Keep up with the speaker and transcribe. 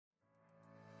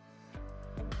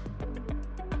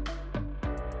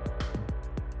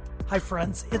Hi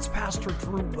friends, it's Pastor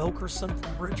Drew Wilkerson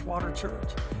from Bridgewater Church.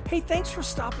 Hey, thanks for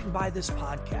stopping by this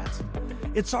podcast.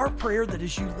 It's our prayer that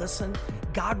as you listen,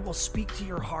 God will speak to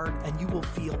your heart and you will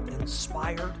feel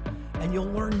inspired and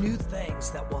you'll learn new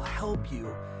things that will help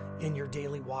you in your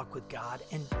daily walk with God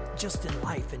and just in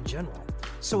life in general.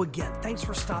 So again, thanks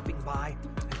for stopping by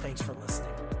and thanks for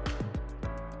listening.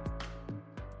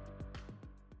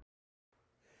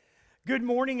 Good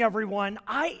morning, everyone.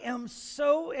 I am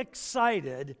so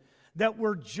excited that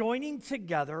we're joining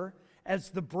together as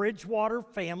the Bridgewater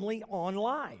family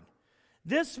online.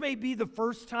 This may be the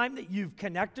first time that you've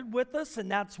connected with us,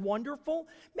 and that's wonderful.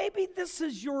 Maybe this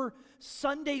is your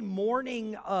Sunday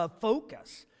morning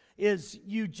focus, is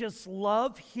you just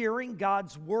love hearing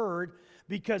God's Word,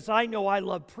 because I know I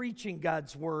love preaching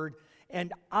God's Word,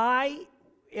 and I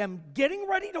am getting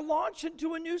ready to launch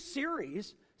into a new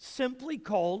series simply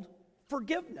called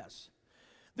Forgiveness.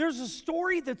 There's a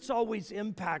story that's always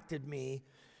impacted me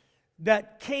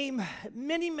that came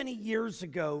many, many years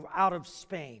ago out of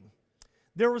Spain.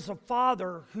 There was a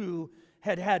father who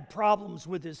had problems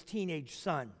with his teenage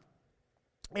son.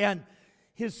 And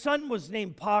his son was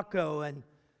named Paco,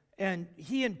 and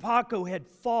he and Paco had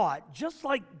fought, just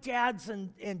like dads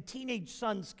and teenage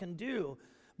sons can do.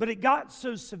 But it got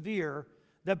so severe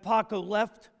that Paco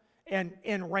left and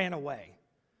ran away.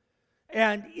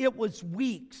 And it was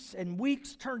weeks, and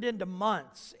weeks turned into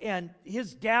months, and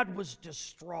his dad was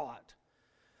distraught.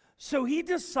 So he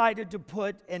decided to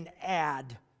put an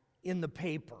ad in the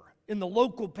paper, in the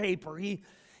local paper.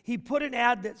 He put an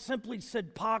ad that simply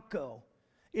said, "Paco,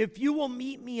 if you will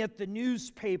meet me at the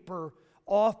newspaper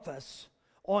office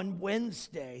on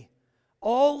Wednesday,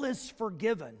 all is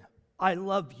forgiven. I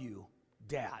love you,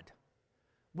 Dad."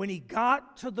 When he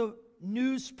got to the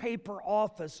newspaper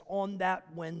office on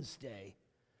that Wednesday,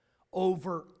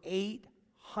 over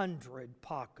 800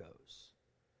 Pacos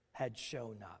had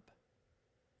shown up.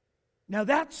 Now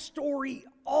that story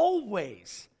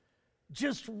always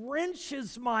just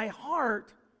wrenches my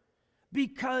heart,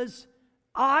 because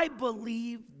I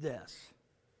believe this: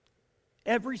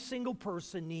 every single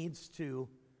person needs to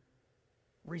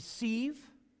receive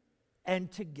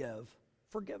and to give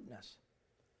forgiveness.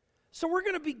 So we're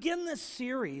going to begin this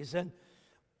series, and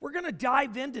we're going to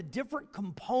dive into different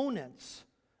components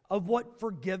of what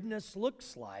forgiveness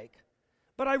looks like.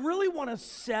 But I really want to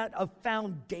set a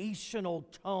foundational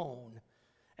tone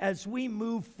as we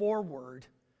move forward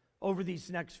over these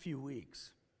next few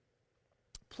weeks.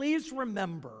 Please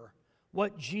remember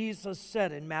what Jesus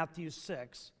said in Matthew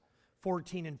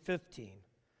 6:14 and 15.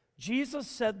 Jesus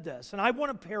said this, and I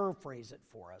want to paraphrase it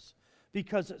for us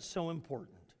because it's so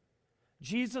important.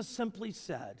 Jesus simply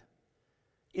said,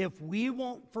 if we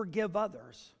won't forgive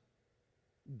others,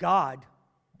 God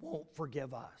won't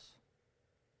forgive us.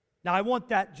 Now, I want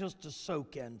that just to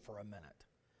soak in for a minute.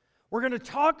 We're going to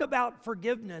talk about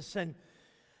forgiveness, and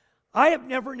I have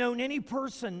never known any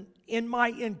person in my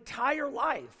entire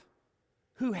life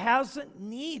who hasn't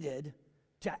needed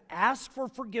to ask for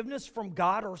forgiveness from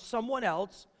God or someone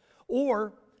else,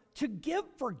 or to give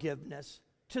forgiveness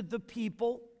to the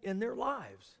people in their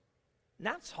lives. And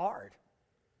that's hard,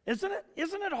 isn't it?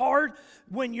 Isn't it hard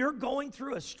when you're going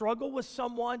through a struggle with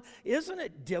someone? Isn't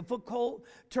it difficult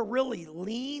to really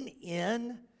lean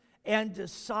in and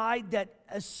decide that,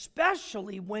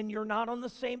 especially when you're not on the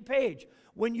same page,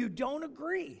 when you don't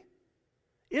agree?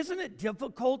 Isn't it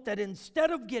difficult that instead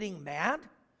of getting mad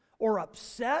or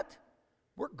upset,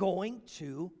 we're going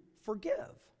to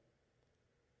forgive?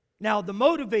 Now, the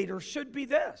motivator should be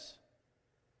this.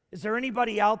 Is there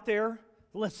anybody out there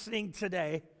listening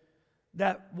today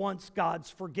that wants God's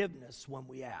forgiveness when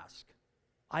we ask?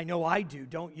 I know I do,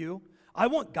 don't you? I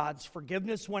want God's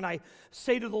forgiveness when I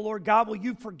say to the Lord, God, will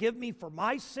you forgive me for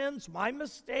my sins, my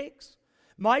mistakes,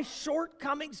 my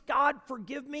shortcomings? God,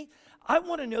 forgive me. I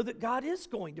want to know that God is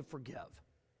going to forgive.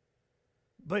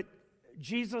 But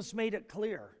Jesus made it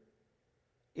clear,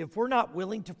 if we're not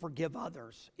willing to forgive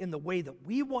others in the way that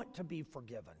we want to be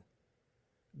forgiven,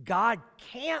 God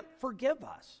can't forgive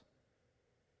us.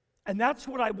 And that's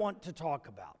what I want to talk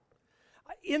about.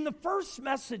 In the first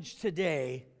message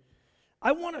today,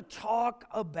 I want to talk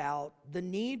about the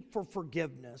need for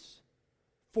forgiveness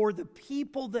for the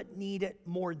people that need it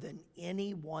more than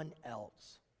anyone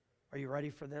else. Are you ready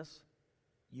for this?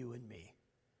 You and me.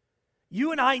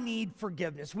 You and I need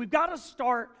forgiveness. We've got to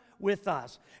start with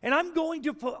us. And I'm going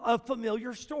to a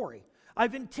familiar story.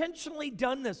 I've intentionally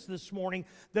done this morning,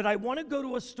 that I want to go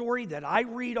to a story that I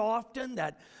read often,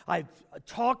 that I've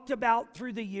talked about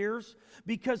through the years,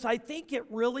 because I think it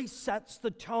really sets the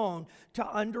tone to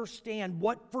understand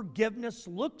what forgiveness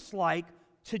looks like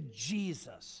to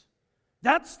Jesus.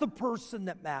 That's the person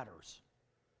that matters.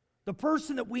 The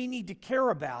person that we need to care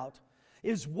about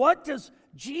is, what does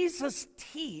Jesus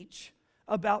teach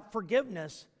about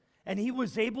forgiveness? And he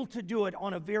was able to do it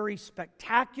on a very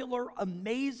spectacular,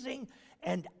 amazing,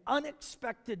 and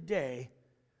unexpected day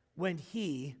when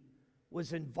he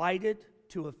was invited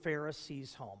to a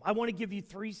Pharisee's home. I want to give you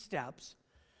 3 steps.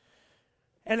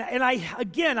 And I'm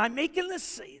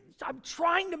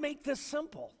trying to make this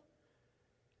simple.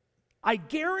 I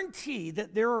guarantee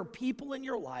that there are people in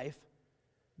your life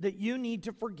that you need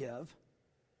to forgive,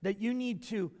 that you need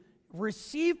to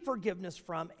receive forgiveness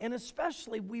from, and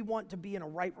especially we want to be in a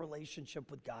right relationship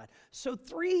with God. So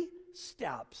 3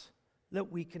 steps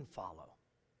that we can follow.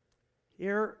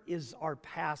 Here is our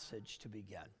passage to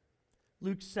begin.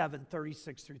 Luke 7,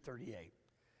 36 through 38.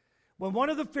 When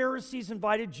one of the Pharisees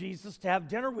invited Jesus to have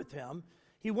dinner with him,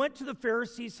 he went to the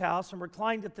Pharisee's house and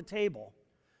reclined at the table.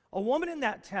 A woman in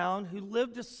that town who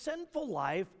lived a sinful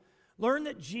life learned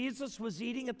that Jesus was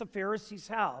eating at the Pharisee's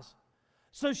house.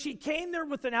 So she came there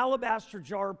with an alabaster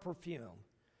jar of perfume.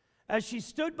 As she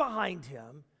stood behind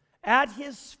him, at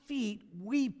his feet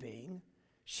weeping,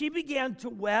 she began to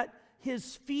wet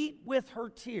his feet with her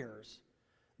tears.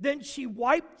 Then she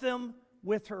wiped them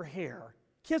with her hair,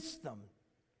 kissed them,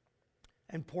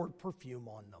 and poured perfume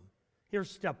on them.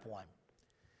 Here's step 1.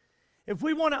 If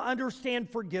we want to understand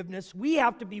forgiveness, we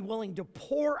have to be willing to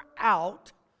pour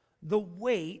out the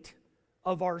weight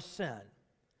of our sin.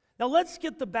 Now let's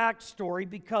get the backstory,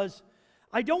 because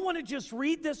I don't want to just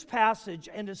read this passage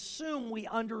and assume we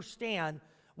understand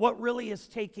what really is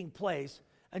taking place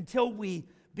until we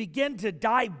begin to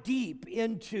dive deep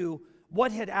into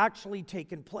what had actually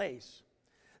taken place.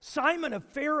 Simon, a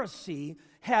Pharisee,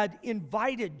 had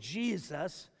invited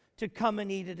Jesus to come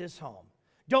and eat at his home.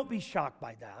 Don't be shocked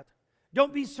by that.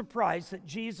 Don't be surprised that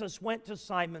Jesus went to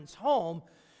Simon's home,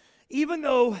 even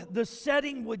though the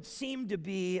setting would seem to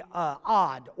be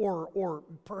odd or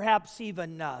perhaps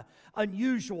even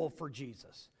unusual for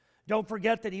Jesus. Don't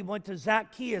forget that he went to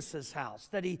Zacchaeus' house,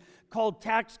 that he called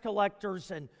tax collectors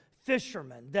and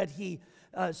fishermen, that he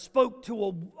spoke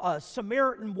to a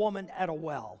Samaritan woman at a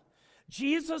well.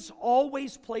 Jesus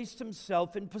always placed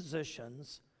himself in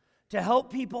positions to help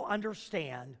people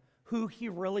understand who he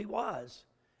really was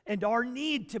and our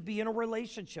need to be in a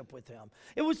relationship with him.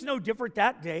 It was no different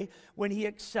that day when he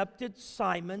accepted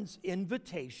Simon's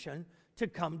invitation to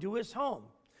come to his home.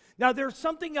 Now, there's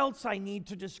something else I need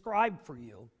to describe for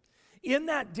you. In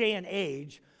that day and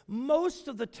age, most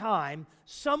of the time,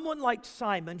 someone like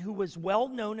Simon, who was well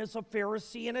known as a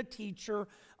Pharisee and a teacher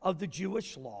of the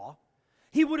Jewish law,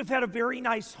 he would have had a very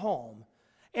nice home,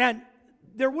 and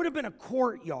there would have been a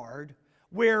courtyard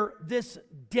where this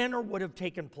dinner would have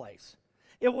taken place.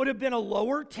 It would have been a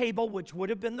lower table, which would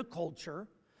have been the culture,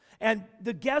 and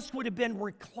the guests would have been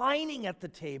reclining at the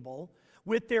table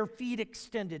with their feet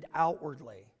extended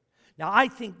outwardly. Now, I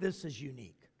think this is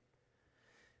unique.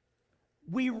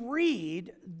 We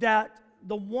read that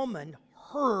the woman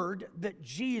heard that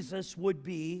Jesus would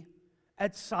be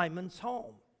at Simon's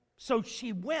home, so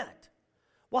she went.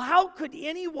 Well, how could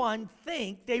anyone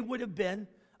think they would have been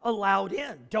allowed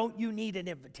in? Don't you need an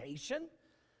invitation?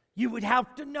 You would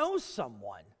have to know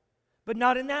someone, but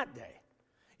not in that day.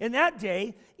 In that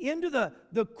day, into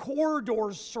the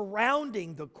corridors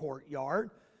surrounding the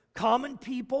courtyard, common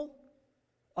people,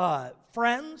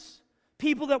 friends,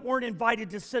 people that weren't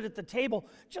invited to sit at the table,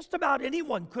 just about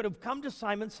anyone could have come to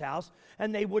Simon's house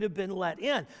and they would have been let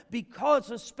in. Because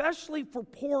especially for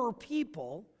poorer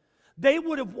people, they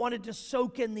would have wanted to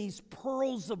soak in these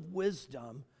pearls of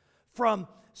wisdom from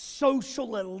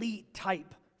social elite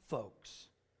type folks.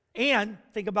 And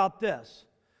think about this.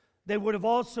 They would have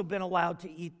also been allowed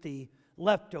to eat the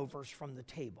leftovers from the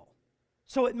table.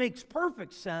 So it makes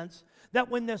perfect sense that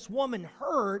when this woman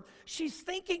heard, she's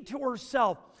thinking to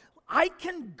herself, I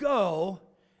can go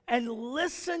and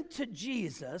listen to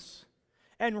Jesus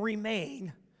and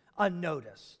remain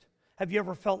unnoticed. Have you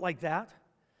ever felt like that?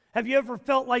 Have you ever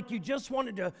felt like you just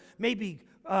wanted to maybe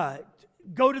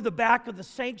go to the back of the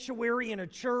sanctuary in a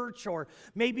church, or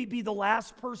maybe be the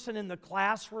last person in the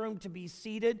classroom to be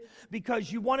seated because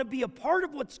you want to be a part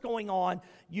of what's going on?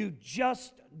 You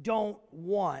just don't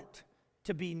want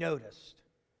to be noticed.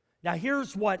 Now,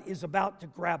 here's what is about to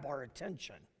grab our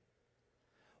attention.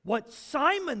 What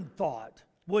Simon thought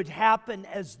would happen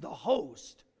as the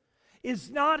host is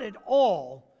not at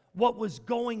all what was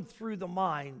going through the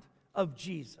mind of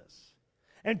Jesus.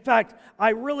 In fact, I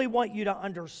really want you to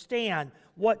understand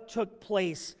what took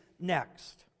place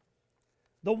next.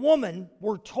 The woman,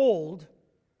 we're told,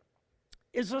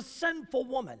 is a sinful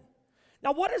woman.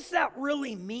 Now, what does that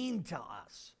really mean to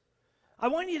us? I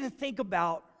want you to think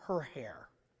about her hair.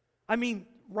 I mean,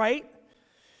 right?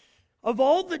 Of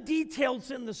all the details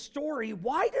in the story,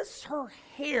 why does her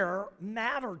hair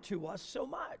matter to us so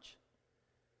much?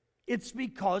 It's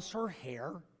because her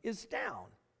hair is down.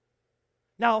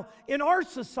 Now, in our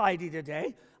society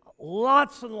today,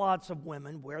 lots and lots of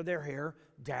women wear their hair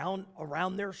down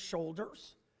around their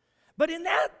shoulders. But in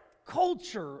that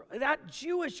culture, that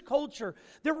Jewish culture,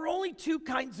 there were only two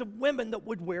kinds of women that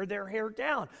would wear their hair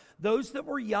down. Those that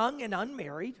were young and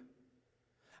unmarried,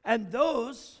 and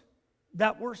those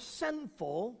that were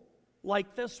sinful,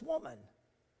 like this woman.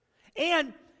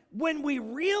 And when we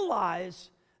realize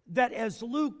that, as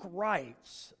Luke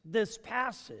writes this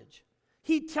passage,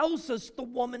 he tells us the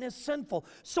woman is sinful.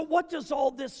 So what does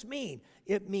all this mean?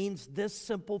 It means this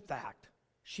simple fact: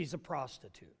 she's a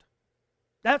prostitute.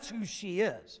 That's who she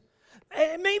is.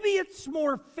 And maybe it's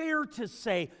more fair to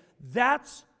say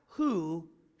that's who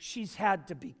she's had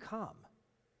to become.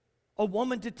 A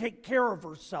woman to take care of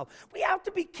herself. We have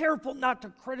to be careful not to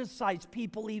criticize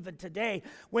people even today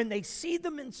when they see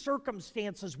them in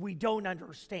circumstances we don't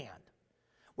understand.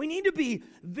 We need to be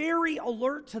very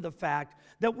alert to the fact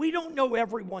that we don't know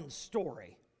everyone's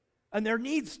story. And there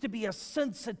needs to be a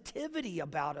sensitivity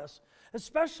about us,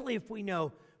 especially if we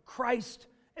know Christ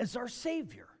as our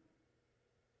Savior.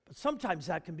 But sometimes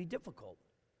that can be difficult.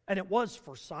 And it was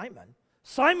for Simon.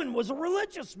 Simon was a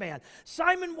religious man.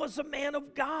 Simon was a man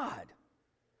of God.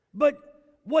 But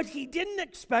what he didn't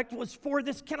expect was for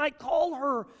this, can I call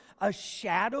her a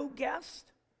shadow guest?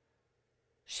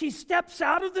 She steps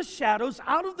out of the shadows,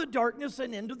 out of the darkness,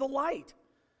 and into the light.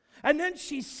 And then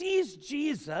she sees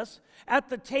Jesus at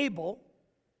the table,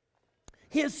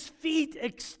 his feet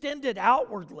extended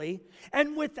outwardly,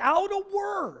 and without a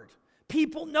word,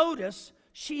 people notice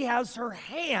she has her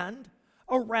hand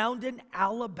around an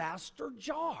alabaster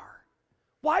jar.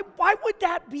 Why would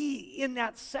that be in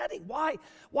that setting?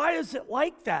 Why is it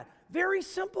like that? Very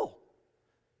simple.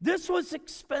 This was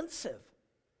expensive.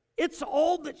 It's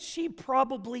all that she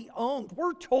probably owned.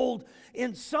 We're told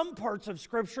in some parts of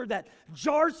Scripture that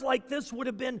jars like this would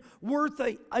have been worth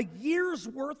a year's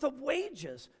worth of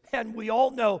wages. And we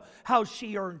all know how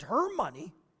she earned her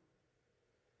money.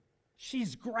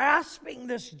 She's grasping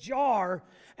this jar,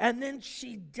 and then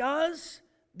she does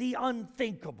the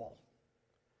unthinkable.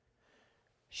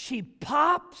 She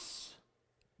pops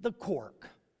the cork.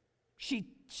 She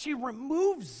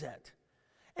removes it.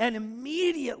 And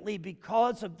immediately,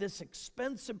 because of this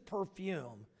expensive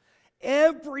perfume,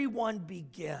 everyone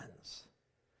begins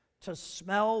to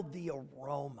smell the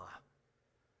aroma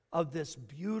of this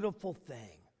beautiful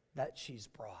thing that she's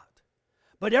brought.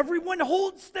 But everyone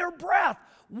holds their breath.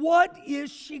 What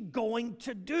is she going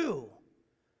to do?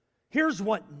 Here's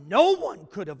what no one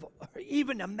could have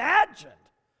even imagined.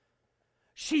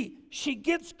 She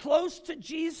gets close to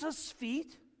Jesus'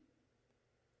 feet,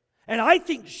 and I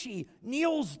think she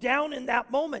kneels down in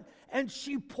that moment, and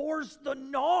she pours the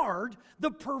nard,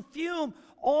 the perfume,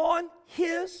 on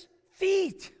his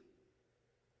feet.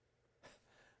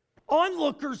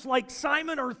 Onlookers like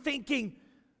Simon are thinking,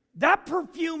 that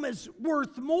perfume is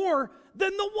worth more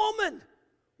than the woman.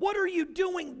 What are you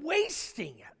doing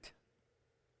wasting it?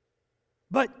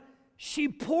 But she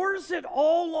pours it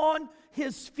all on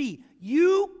his feet.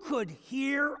 You could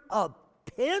hear a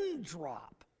pin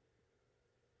drop.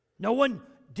 No one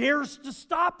dares to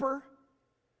stop her,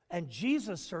 and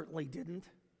Jesus certainly didn't.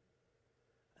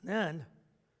 And then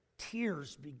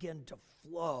tears begin to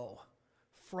flow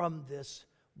from this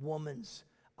woman's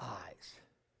eyes.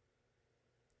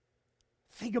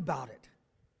 Think about it.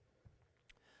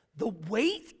 The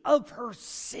weight of her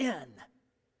sin,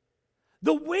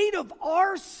 the weight of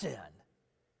our sin,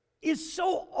 is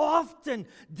so often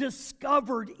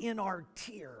discovered in our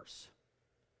tears.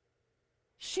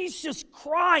 She's just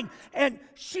crying, and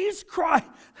she's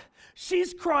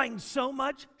crying so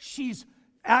much, she's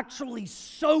actually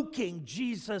soaking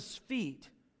Jesus' feet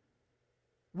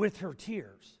with her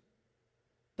tears.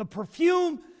 The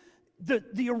perfume,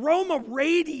 the aroma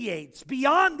radiates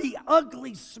beyond the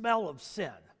ugly smell of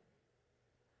sin.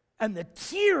 And the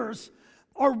tears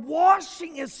are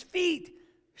washing his feet.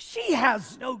 She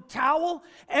has no towel,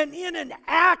 and in an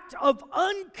act of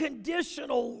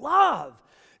unconditional love,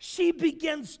 she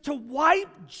begins to wipe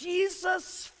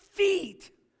Jesus'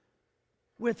 feet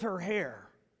with her hair.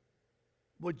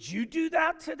 Would you do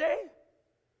that today?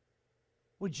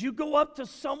 Would you go up to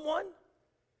someone?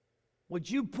 Would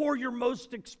you pour your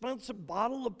most expensive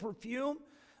bottle of perfume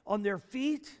on their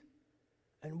feet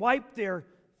and wipe their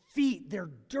feet, their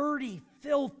dirty,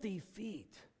 filthy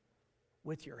feet,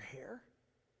 with your hair?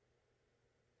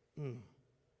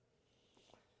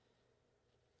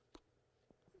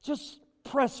 Just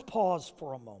press pause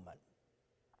for a moment.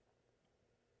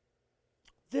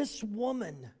 This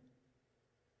woman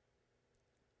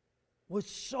was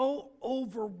so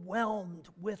overwhelmed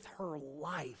with her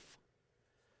life,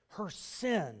 her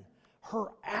sin, her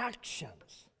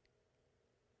actions,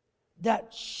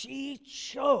 that she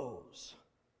chose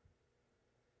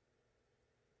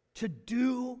to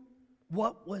do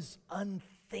what was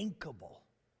unthinkable,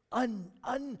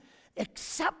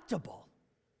 unacceptable.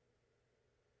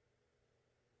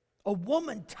 A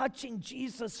woman touching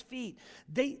Jesus' feet.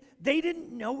 They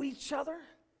didn't know each other.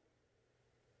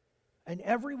 And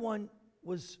everyone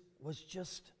was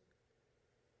just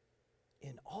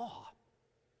in awe.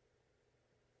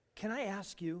 Can I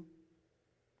ask you?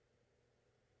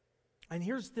 And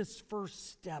here's this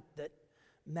first step that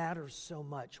matters so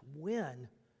much. When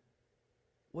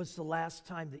was the last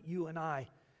time that you and I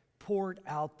poured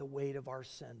out the weight of our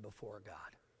sin before God?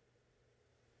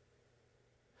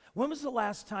 When was the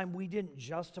last time we didn't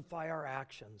justify our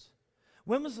actions?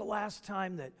 When was the last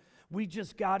time that we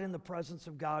just got in the presence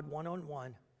of God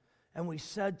one-on-one and we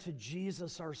said to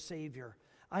Jesus, our Savior,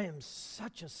 I am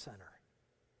such a sinner.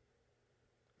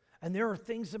 And there are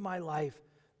things in my life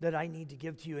that I need to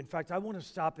give to you. In fact, I want to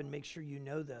stop and make sure you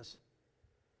know this.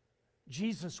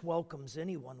 Jesus welcomes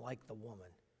anyone like the woman.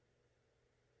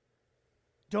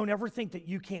 Don't ever think that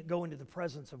you can't go into the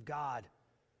presence of God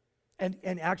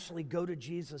and actually go to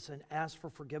Jesus and ask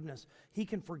for forgiveness. He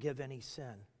can forgive any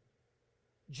sin.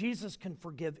 Jesus can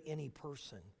forgive any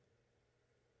person.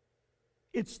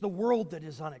 It's the world that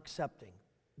is unaccepting.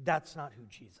 That's not who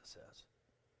Jesus is.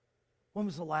 When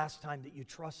was the last time that you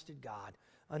trusted God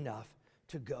enough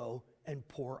to go and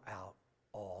pour out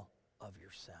all of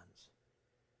your sins?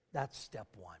 That's step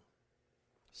one.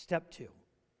 Step two.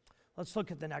 Let's look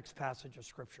at the next passage of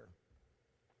Scripture.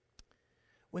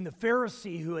 When the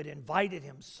Pharisee who had invited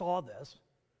him saw this,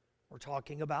 we're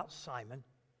talking about Simon,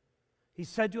 he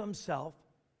said to himself,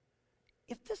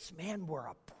 if this man were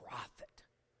a prophet,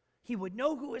 he would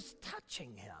know who is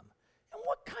touching him and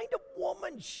what kind of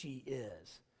woman she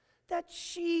is, that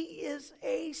she is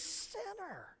a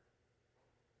sinner.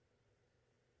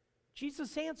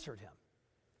 Jesus answered him,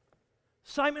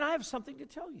 Simon, I have something to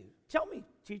tell you. Tell me,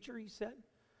 teacher, he said.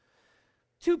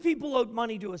 2 people owed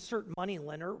money to a certain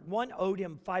moneylender. One owed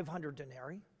him 500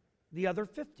 denarii, the other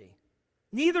 50.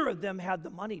 Neither of them had the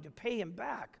money to pay him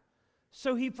back,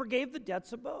 so he forgave the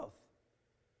debts of both.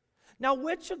 Now,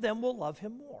 which of them will love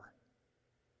him more?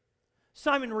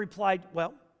 Simon replied,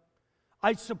 well,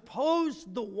 I suppose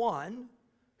the one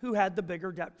who had the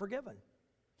bigger debt forgiven.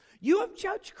 You have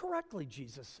judged correctly,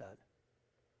 Jesus said.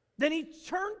 Then he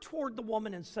turned toward the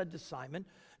woman and said to Simon,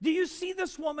 do you see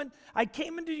this woman? I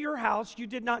came into your house. You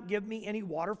did not give me any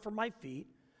water for my feet,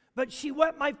 but she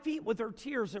wet my feet with her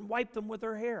tears and wiped them with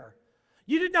her hair.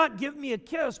 You did not give me a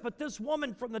kiss, but this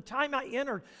woman from the time I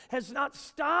entered has not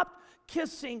stopped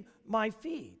kissing my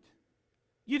feet.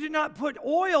 You did not put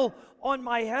oil on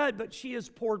my head, but she has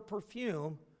poured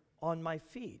perfume on my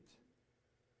feet.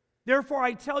 Therefore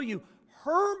I tell you,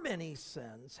 her many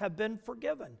sins have been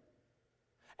forgiven,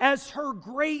 as her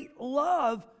great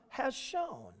love has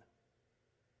shown.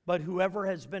 But whoever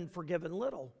has been forgiven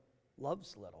little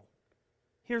loves little.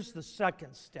 Here's the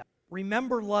second step.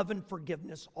 Remember, love and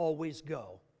forgiveness always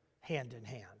go hand in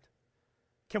hand.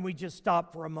 Can we just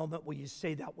stop for a moment? Will you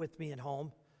say that with me at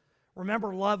home?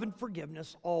 Remember, love and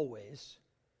forgiveness always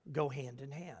go hand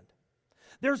in hand.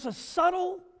 There's a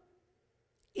subtle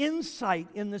insight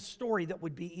in this story that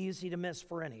would be easy to miss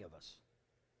for any of us.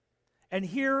 And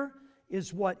here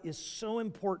is what is so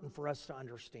important for us to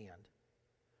understand.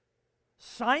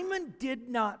 Simon did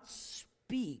not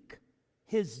speak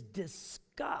his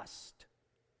disgust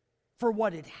for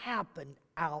what had happened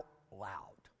out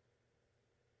loud.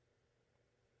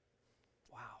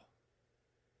 Wow.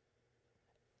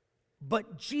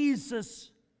 But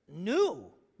Jesus knew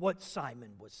what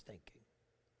Simon was thinking.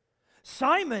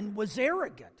 Simon was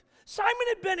arrogant. Simon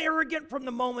had been arrogant from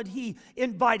the moment he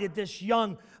invited this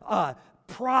young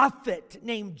prophet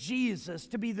named Jesus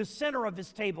to be the center of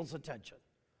his table's attention.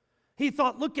 He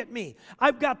thought, look at me.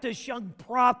 I've got this young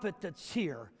prophet that's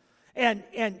here. And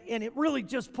it really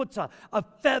just puts a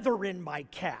feather in my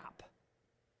cap.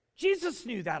 Jesus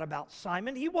knew that about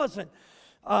Simon. He wasn't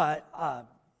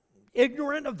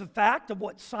ignorant of the fact of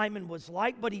what Simon was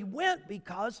like, but he went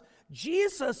because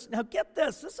Jesus, now get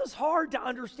this is hard to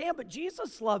understand, but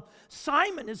Jesus loved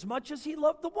Simon as much as he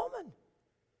loved the woman.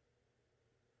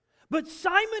 But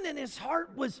Simon in his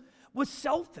heart was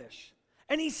selfish.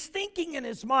 And he's thinking in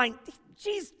his mind,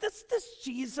 geez, this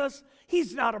Jesus,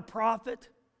 he's not a prophet.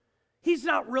 He's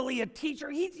not really a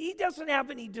teacher. He doesn't have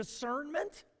any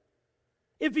discernment.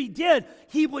 If he did,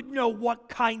 he would know what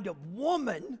kind of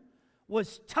woman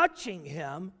was touching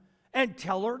him and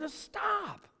tell her to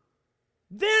stop.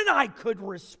 Then I could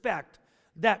respect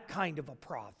that kind of a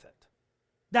prophet,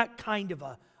 that kind of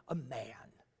a man.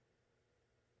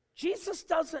 Jesus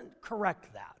doesn't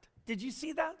correct that. Did you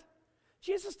see that?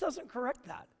 Jesus doesn't correct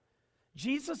that.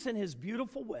 Jesus, in his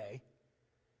beautiful way,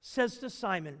 says to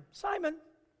Simon, Simon,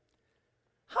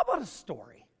 how about a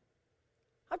story?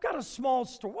 I've got a small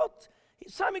story. Well,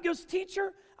 Simon goes,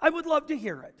 teacher, I would love to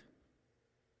hear it.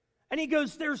 And he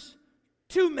goes, there's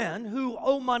two men who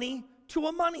owe money to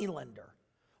a moneylender.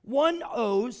 One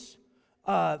owes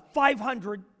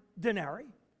 500 denarii,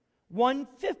 one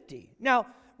 50. Now,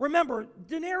 remember,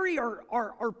 denarii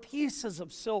are pieces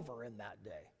of silver in that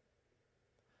day.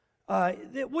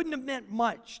 It wouldn't have meant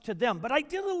much to them, but I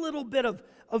did a little bit of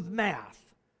math.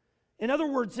 In other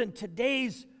words, in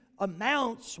today's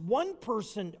amounts, one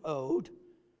person owed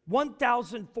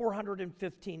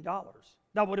 $1,415.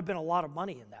 That would have been a lot of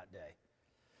money in that day.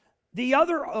 The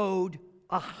other owed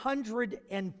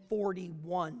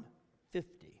 $141.50.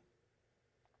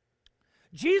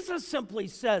 Jesus simply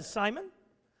says, Simon,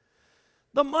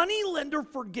 the money lender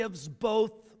forgives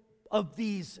both of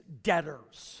these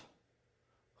debtors.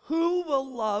 Who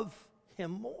will love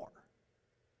him more?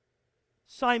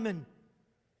 Simon,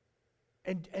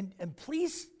 and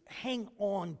please hang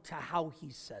on to how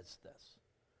he says this.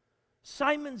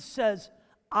 Simon says,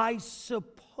 I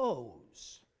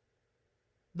suppose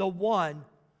the one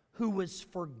who was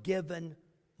forgiven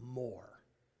more.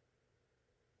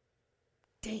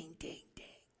 Ding, ding, ding.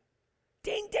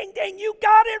 Ding, ding, ding. You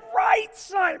got it right,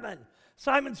 Simon.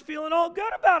 Simon's feeling all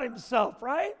good about himself,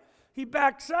 right? He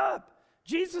backs up.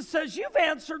 Jesus says, you've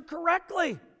answered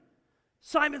correctly.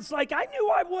 Simon's like, I knew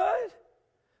I would.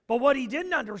 But what he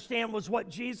didn't understand was what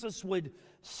Jesus would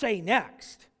say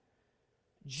next.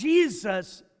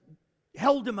 Jesus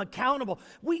held him accountable.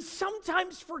 We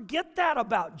sometimes forget that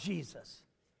about Jesus.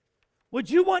 Would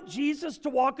you want Jesus to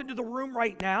walk into the room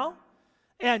right now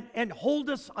and hold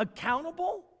us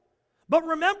accountable? But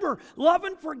remember, love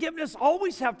and forgiveness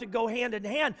always have to go hand in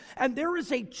hand. And there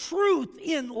is a truth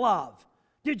in love.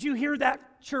 Did you hear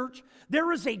that, church?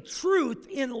 There is a truth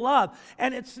in love.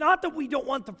 And it's not that we don't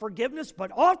want the forgiveness,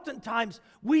 but oftentimes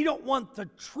we don't want the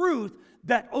truth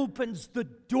that opens the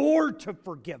door to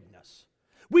forgiveness.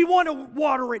 We want to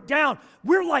water it down.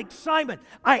 We're like Simon.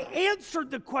 I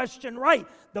answered the question right.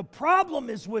 The problem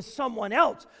is with someone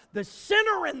else. The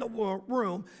sinner in the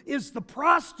room is the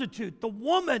prostitute, the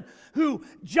woman who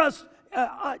just,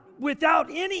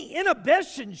 without any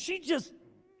inhibition, she just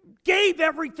gave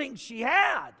everything she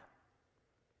had.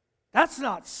 That's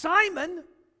not Simon.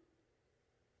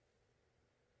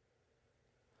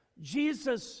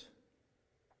 Jesus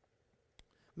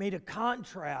made a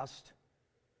contrast,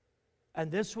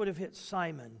 and this would have hit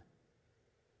Simon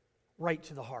right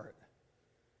to the heart.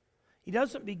 He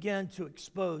doesn't begin to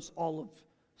expose all of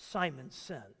Simon's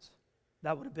sins.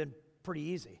 That would have been pretty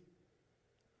easy.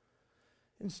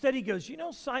 Instead, he goes, you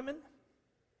know, Simon,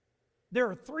 there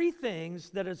are three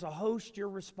things that as a host you're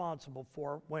responsible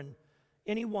for when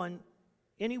any one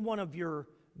of your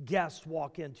guests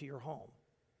walk into your home.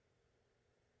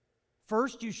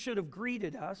 First, you should have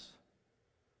greeted us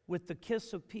with the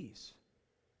kiss of peace.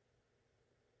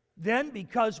 Then,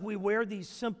 because we wear these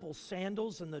simple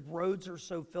sandals and the roads are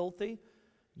so filthy,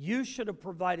 you should have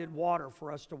provided water for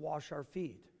us to wash our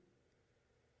feet.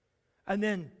 And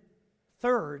then,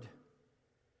 third,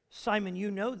 Simon, you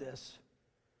know this,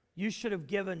 you should have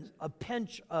given a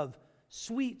pinch of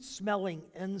sweet-smelling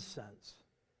incense.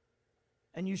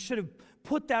 And you should have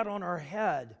put that on our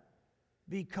head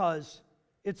because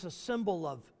it's a symbol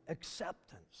of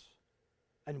acceptance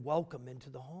and welcome into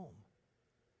the home.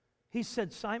 He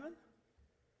said, Simon,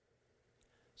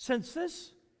 since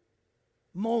this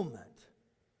moment,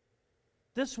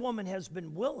 this woman has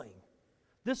been willing,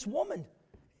 this woman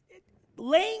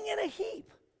laying in a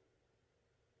heap.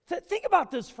 Think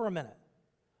about this for a minute.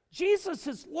 Jesus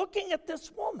is looking at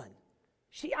this woman.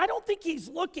 I don't think he's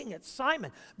looking at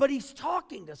Simon, but he's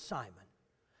talking to Simon.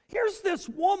 Here's this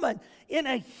woman in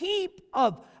a heap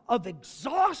of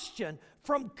exhaustion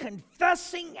from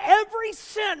confessing every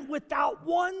sin without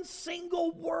one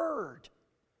single word.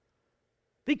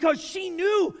 Because she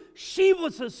knew she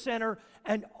was a sinner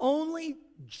and only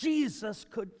Jesus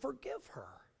could forgive her.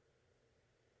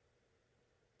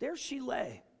 There she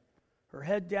lay, her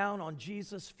head down on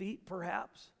Jesus' feet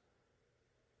perhaps.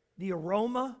 The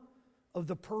aroma of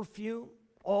the perfume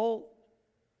all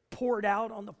poured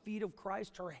out on the feet of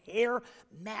Christ, her hair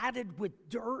matted with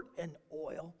dirt and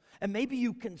oil. And maybe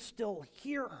you can still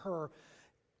hear her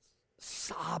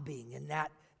sobbing in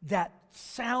that that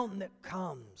sound that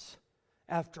comes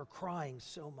after crying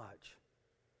so much.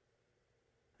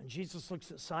 And Jesus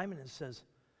looks at Simon and says,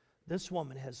 this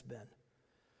woman has been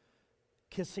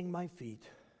kissing my feet.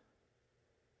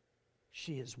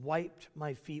 She has wiped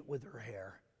my feet with her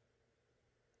hair.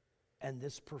 And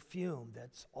this perfume,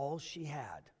 that's all she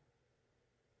had,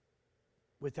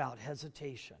 without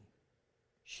hesitation,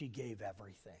 she gave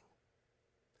everything.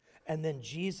 And then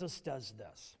Jesus does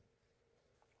this.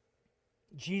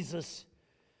 Jesus,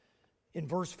 in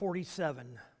verse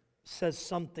 47, says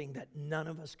something that none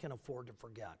of us can afford to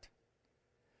forget.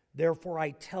 Therefore,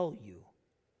 I tell you,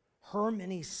 her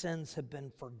many sins have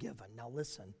been forgiven. Now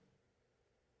listen.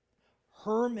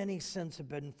 Her many sins have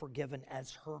been forgiven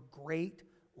as her great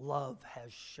love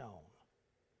has shown.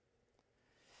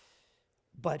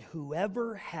 But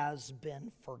whoever has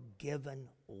been forgiven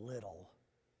little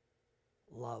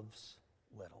loves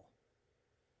little.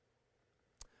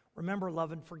 Remember,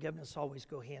 love and forgiveness always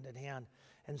go hand in hand.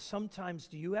 And sometimes,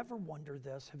 do you ever wonder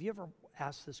this? Have you ever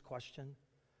asked this question?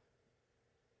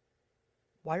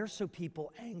 Why are so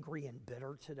people angry and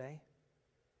bitter today?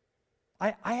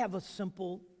 I have a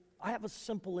simple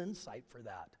insight for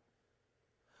that.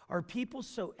 Are people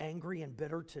so angry and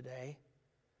bitter today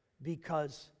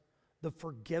because the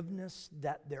forgiveness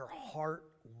that their heart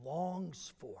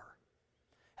longs for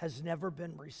has never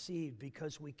been received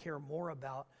because we care more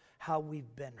about how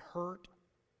we've been hurt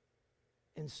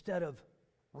instead of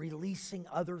releasing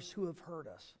others who have hurt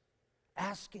us,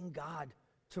 asking God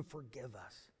to forgive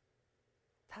us?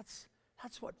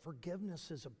 That's what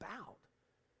forgiveness is about.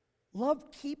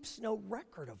 Love keeps no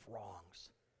record of wrongs.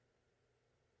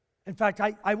 In fact,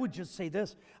 I would just say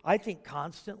this. I think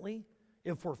constantly,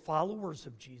 if we're followers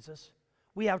of Jesus,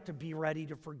 we have to be ready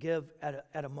to forgive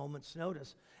at a moment's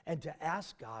notice and to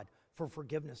ask God for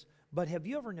forgiveness. But have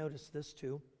you ever noticed this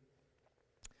too?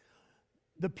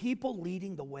 The people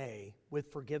leading the way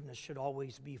with forgiveness should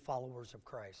always be followers of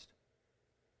Christ.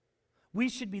 We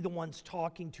should be the ones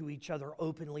talking to each other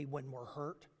openly when we're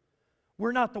hurt.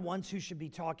 We're not the ones who should be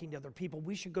talking to other people.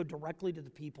 We should go directly to the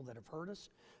people that have hurt us,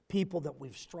 people that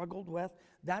we've struggled with.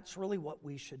 That's really what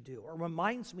we should do. It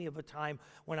reminds me of a time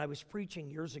when I was preaching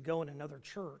years ago in another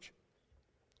church.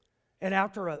 And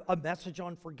after a message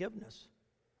on forgiveness,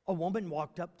 a woman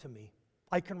walked up to me.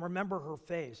 I can remember her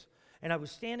face. And I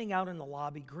was standing out in the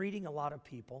lobby greeting a lot of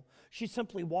people. She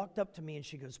simply walked up to me and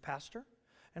she goes, "Pastor?"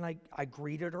 And I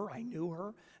greeted her. I knew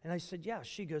her. And I said, "Yeah."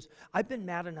 She goes, "I've been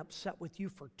mad and upset with you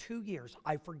for 2 years.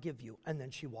 I forgive you." And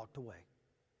then she walked away.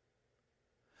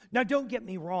 Now, don't get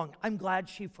me wrong. I'm glad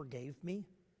she forgave me.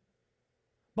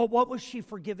 But what was she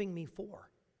forgiving me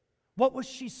for? What was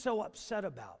she so upset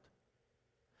about?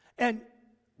 And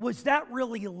was that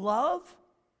really love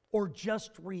or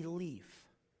just relief?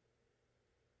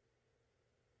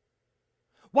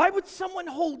 Why would someone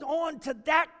hold on to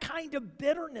that kind of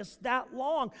bitterness that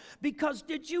long? Because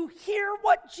did you hear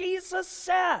what Jesus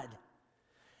said?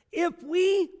 If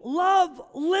we love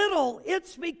little,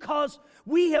 it's because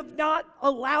we have not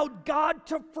allowed God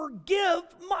to forgive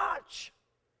much.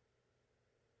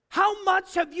 How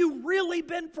much have you really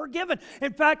been forgiven?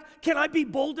 In fact, can I be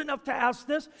bold enough to ask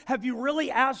this? Have you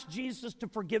really asked Jesus to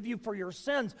forgive you for your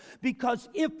sins? Because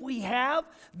if we have,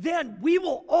 then we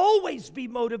will always be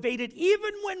motivated,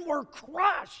 even when we're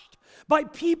crushed by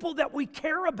people that we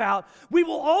care about. We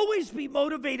will always be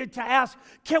motivated to ask,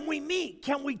 can we meet?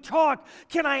 Can we talk?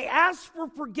 Can I ask for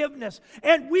forgiveness?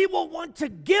 And we will want to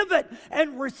give it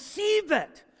and receive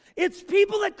it. It's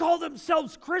people that call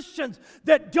themselves Christians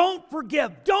that don't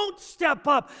forgive, don't step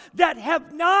up, that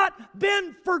have not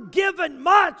been forgiven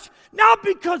much, not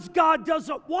because God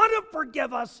doesn't want to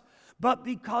forgive us, but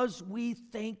because we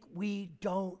think we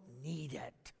don't need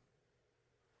it.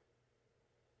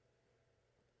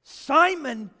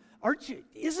 Simon,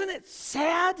 isn't it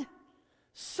sad?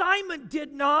 Simon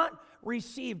did not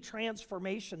receive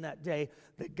transformation that day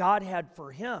that God had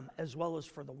for him as well as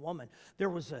for the woman. There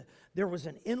was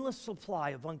an endless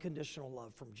supply of unconditional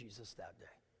love from Jesus that day.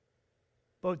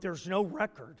 But there's no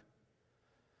record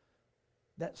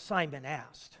that Simon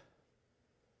asked.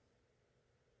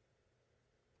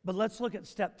 But let's look at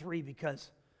step 3 because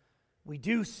we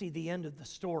do see the end of the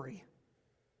story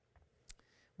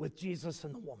with Jesus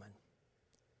and the woman.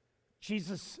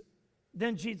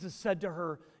 Then Jesus said to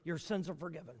her, "Your sins are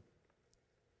forgiven."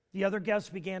 The other guests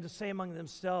began to say among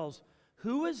themselves,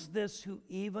 "Who is this who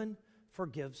even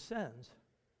forgives sins?"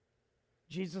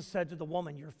 Jesus said to the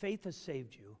woman, "Your faith has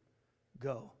saved you.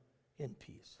 Go in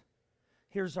peace."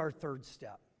 Here's our third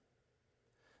step.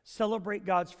 Celebrate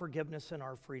God's forgiveness and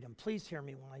our freedom. Please hear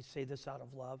me when I say this out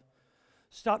of love.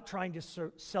 Stop trying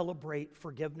to celebrate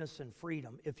forgiveness and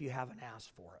freedom if you haven't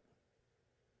asked for it.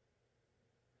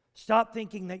 Stop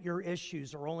thinking that your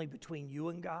issues are only between you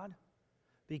and God,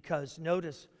 because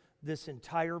notice this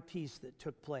entire piece that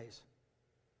took place.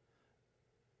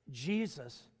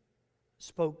 Jesus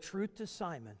spoke truth to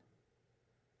Simon,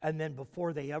 and then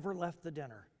before they ever left the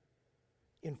dinner,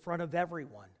 in front of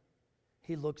everyone,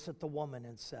 he looks at the woman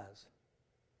and says,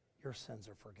 "Your sins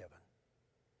are forgiven."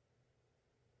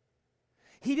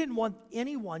 He didn't want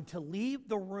anyone to leave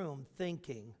the room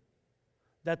thinking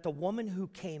that the woman who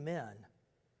came in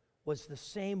was the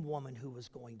same woman who was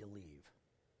going to leave.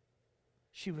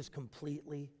 She was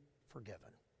completely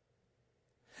forgiven.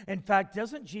 In fact,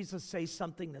 doesn't Jesus say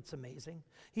something that's amazing?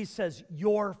 He says,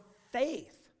 "Your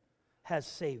faith has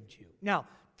saved you." Now,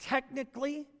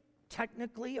 technically,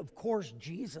 of course,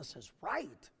 Jesus is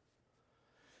right.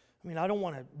 I mean, I don't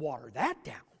want to water that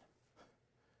down.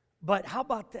 But how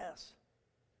about this?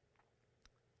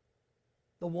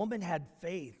 The woman had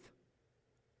faith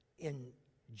in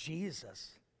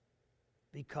Jesus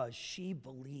because she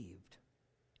believed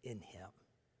in him.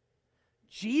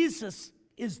 Jesus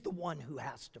is the one who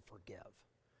has to forgive.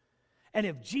 And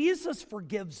if Jesus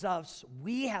forgives us,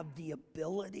 we have the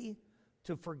ability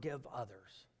to forgive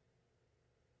others.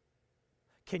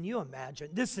 Can you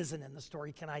imagine? This isn't in the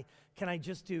story. Can I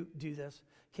just do this?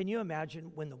 Can you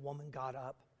imagine when the woman got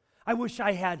up? I wish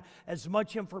I had as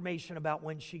much information about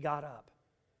when she got up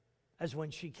as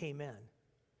when she came in.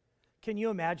 Can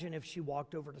you imagine if she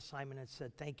walked over to Simon and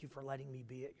said, "Thank you for letting me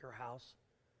be at your house.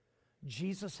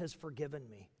 Jesus has forgiven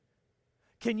me."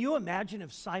 Can you imagine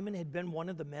if Simon had been one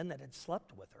of the men that had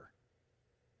slept with her?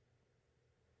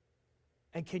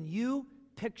 And can you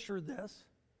picture this?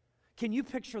 Can you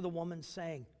picture the woman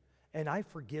saying, "And I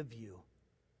forgive you"?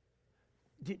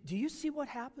 Do you see what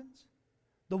happens?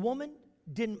 The woman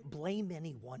didn't blame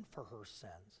anyone for her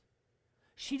sins.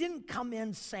 She didn't come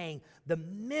in saying, "The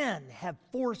men have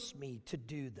forced me to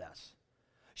do this."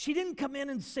 She didn't come in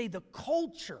and say, "The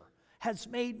culture has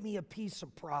made me a piece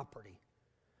of property."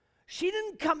 She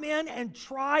didn't come in and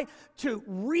try to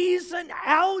reason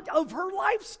out of her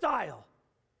lifestyle.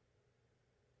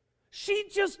 She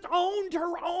just owned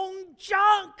her own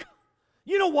junk.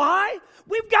 You know why?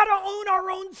 We've got to own our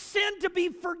own sin to be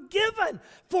forgiven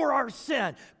for our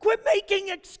sin. Quit making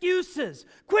excuses.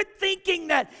 Quit thinking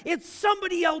that it's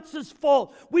somebody else's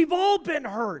fault. We've all been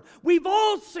hurt. We've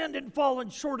all sinned and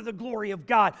fallen short of the glory of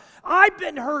God. I've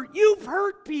been hurt. You've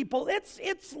hurt people.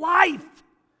 It's life.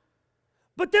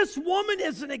 But this woman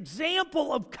is an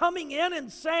example of coming in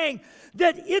and saying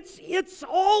that it's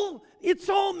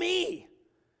all me.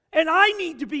 And I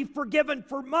need to be forgiven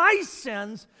for my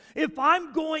sins if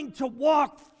I'm going to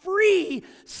walk free,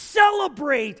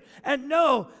 celebrate, and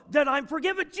know that I'm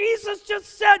forgiven. Jesus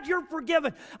just said, "You're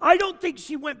forgiven." I don't think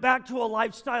she went back to a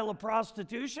lifestyle of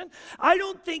prostitution. I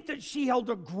don't think that she held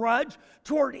a grudge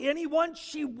toward anyone.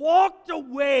 She walked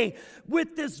away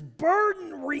with this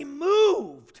burden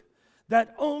removed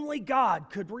that only God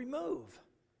could remove.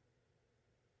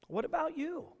 What about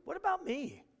you? What about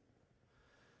me?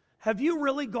 Have you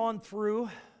really gone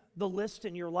through the list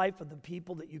in your life of the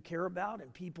people that you care about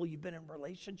and people you've been in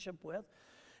relationship with?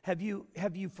 Have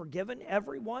you forgiven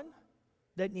everyone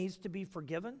that needs to be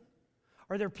forgiven?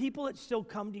 Are there people that still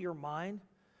come to your mind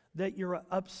that you're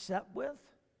upset with?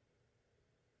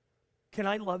 Can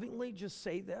I lovingly just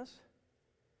say this?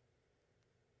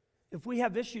 If we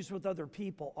have issues with other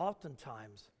people,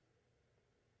 oftentimes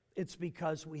it's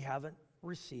because we haven't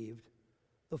received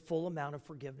the full amount of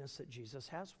forgiveness that Jesus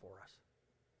has for us.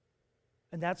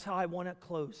 And that's how I want to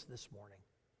close this morning.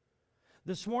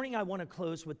 This morning I want to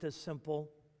close with this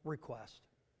simple request.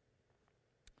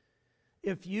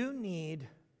 If you need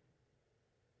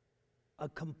a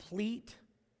complete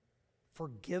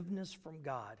forgiveness from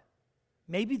God,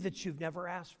 maybe that you've never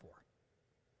asked for,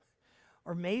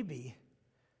 or maybe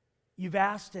you've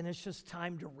asked and it's just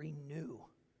time to renew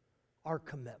our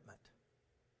commitment.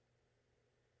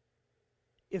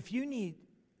 If you need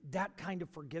that kind of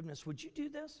forgiveness, would you do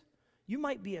this? You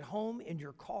might be at home, in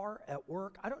your car, at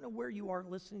work. I don't know where you are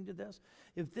listening to this.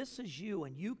 If this is you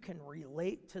and you can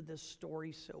relate to this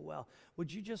story so well,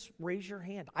 would you just raise your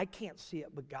hand? I can't see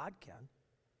it, but God can.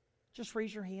 Just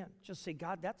raise your hand. Just say,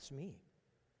 "God, that's me."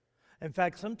 In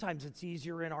fact, sometimes it's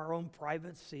easier in our own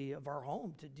privacy of our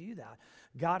home to do that.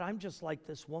 "God, I'm just like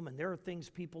this woman. There are things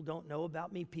people don't know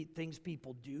about me, things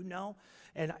people do know,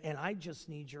 and I just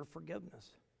need your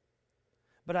forgiveness."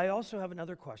 But I also have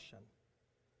another question.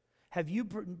 Have you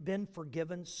been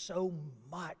forgiven so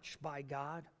much by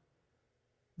God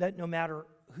that no matter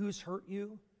who's hurt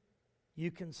you,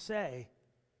 you can say,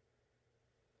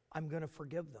 "I'm going to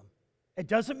forgive them"? It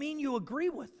doesn't mean you agree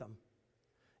with them.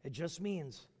 It just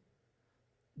means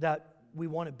that we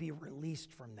want to be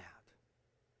released from that.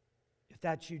 If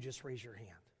that's you, just raise your hand.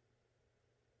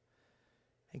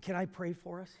 And can I pray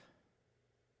for us?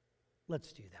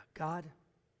 Let's do that. God,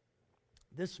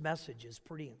 this message is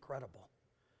pretty incredible.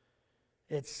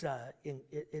 It's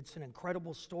an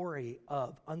incredible story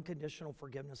of unconditional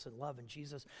forgiveness and love. And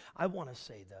Jesus, I want to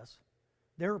say this.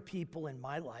 There are people in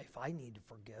my life I need to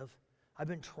forgive. I've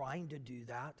been trying to do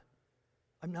that.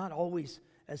 I'm not always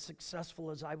as successful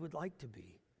as I would like to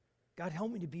be. God,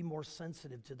 help me to be more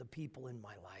sensitive to the people in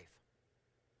my life.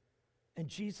 And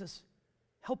Jesus,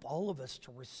 help all of us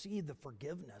to receive the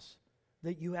forgiveness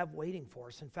that you have waiting for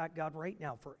us. In fact, God, right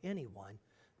now, for anyone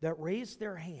that raised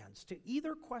their hands to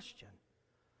either question,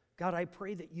 God, I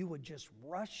pray that you would just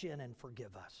rush in and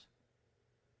forgive us.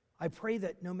 I pray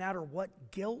that no matter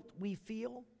what guilt we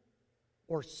feel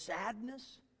or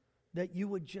sadness, that you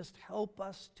would just help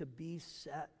us to be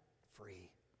set free.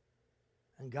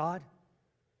 And God,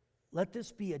 let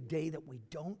this be a day that we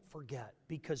don't forget,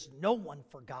 because no one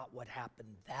forgot what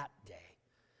happened that day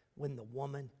when the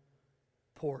woman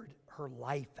poured her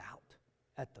life out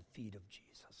at the feet of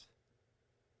Jesus.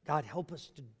 God, help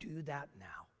us to do that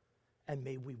now, and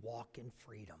may we walk in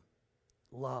freedom,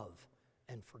 love,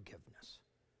 and forgiveness.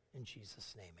 In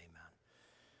Jesus' name, amen.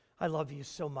 I love you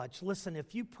so much. Listen,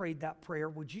 if you prayed that prayer,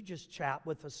 would you just chat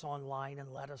with us online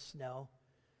and let us know?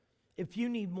 If you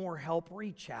need more help,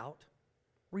 reach out.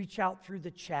 Reach out through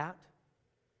the chat.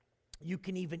 You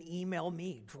can even email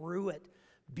me, drew@bwch.org.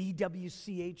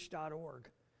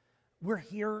 We're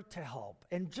here to help.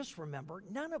 And just remember,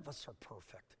 none of us are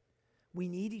perfect. We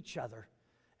need each other,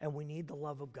 and we need the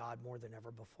love of God more than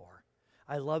ever before.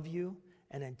 I love you,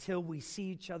 and until we see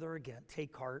each other again,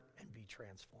 take heart and be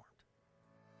transformed.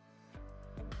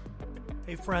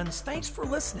 Hey friends, thanks for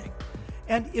listening.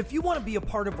 And if you want to be a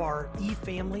part of our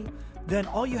e-family, then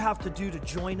all you have to do to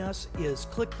join us is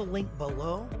click the link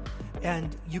below,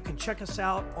 and you can check us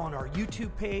out on our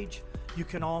YouTube page. You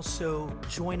can also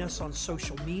join us on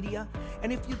social media.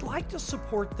 And if you'd like to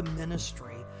support the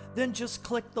ministry, then just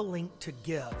click the link to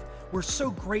give. We're so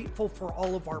grateful for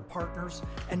all of our partners,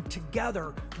 and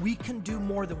together we can do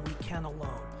more than we can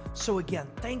alone. So again,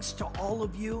 thanks to all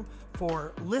of you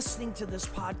for listening to this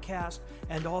podcast,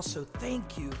 and also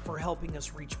thank you for helping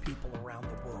us reach people around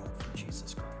the world for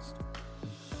Jesus Christ.